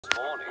This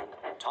morning,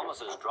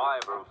 Thomas's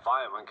driver and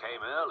fireman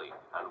came early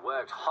and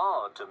worked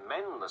hard to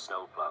mend the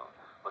snowplow,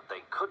 but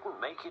they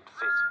couldn't make it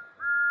fit.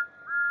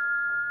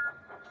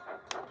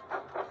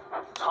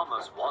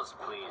 Thomas was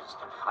pleased.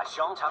 "I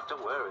shan't have to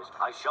wear it.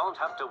 I shan't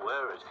have to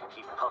wear it,"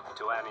 he puffed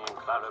to Annie and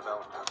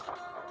Clarabel.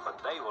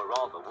 But they were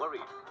rather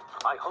worried.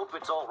 "I hope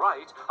it's all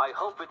right. I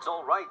hope it's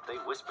all right," they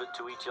whispered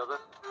to each other.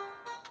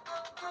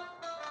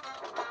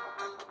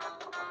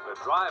 The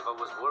driver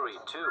was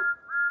worried too.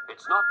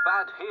 "It's not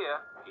bad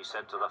here," he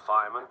said to the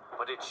fireman,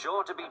 "but it's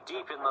sure to be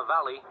deep in the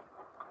valley."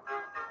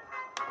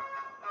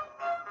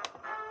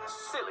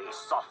 "Silly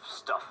soft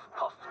stuff,"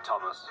 puffed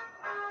Thomas.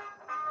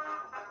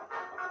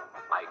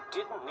 "I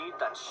didn't need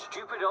that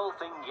stupid old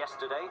thing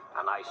yesterday,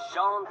 and I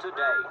shan't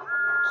today.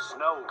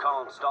 Snow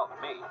can't stop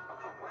me."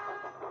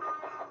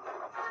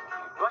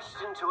 He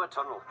rushed into a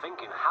tunnel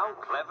thinking how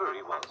clever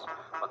he was,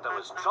 but there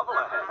was trouble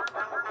ahead.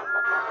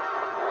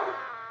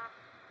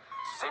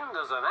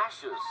 "Cinders and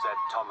ashes," said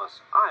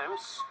Thomas. "I'm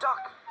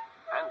stuck."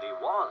 And he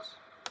was.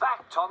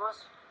 "Back,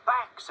 Thomas,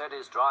 back," said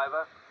his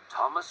driver.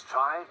 Thomas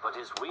tried, but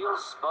his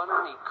wheels spun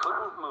and he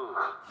couldn't move.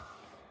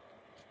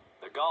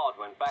 The guard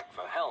went back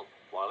for help,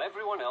 while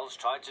everyone else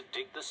tried to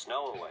dig the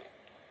snow away.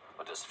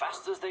 But as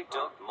fast as they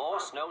dug, more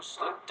snow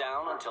slipped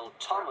down until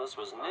Thomas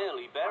was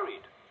nearly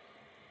buried.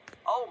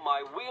 "Oh,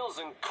 my wheels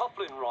and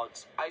coupling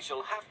rods! I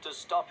shall have to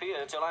stop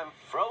here till I'm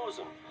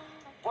frozen.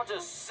 What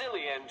a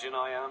silly engine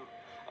I am!"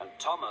 And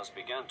Thomas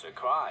began to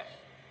cry.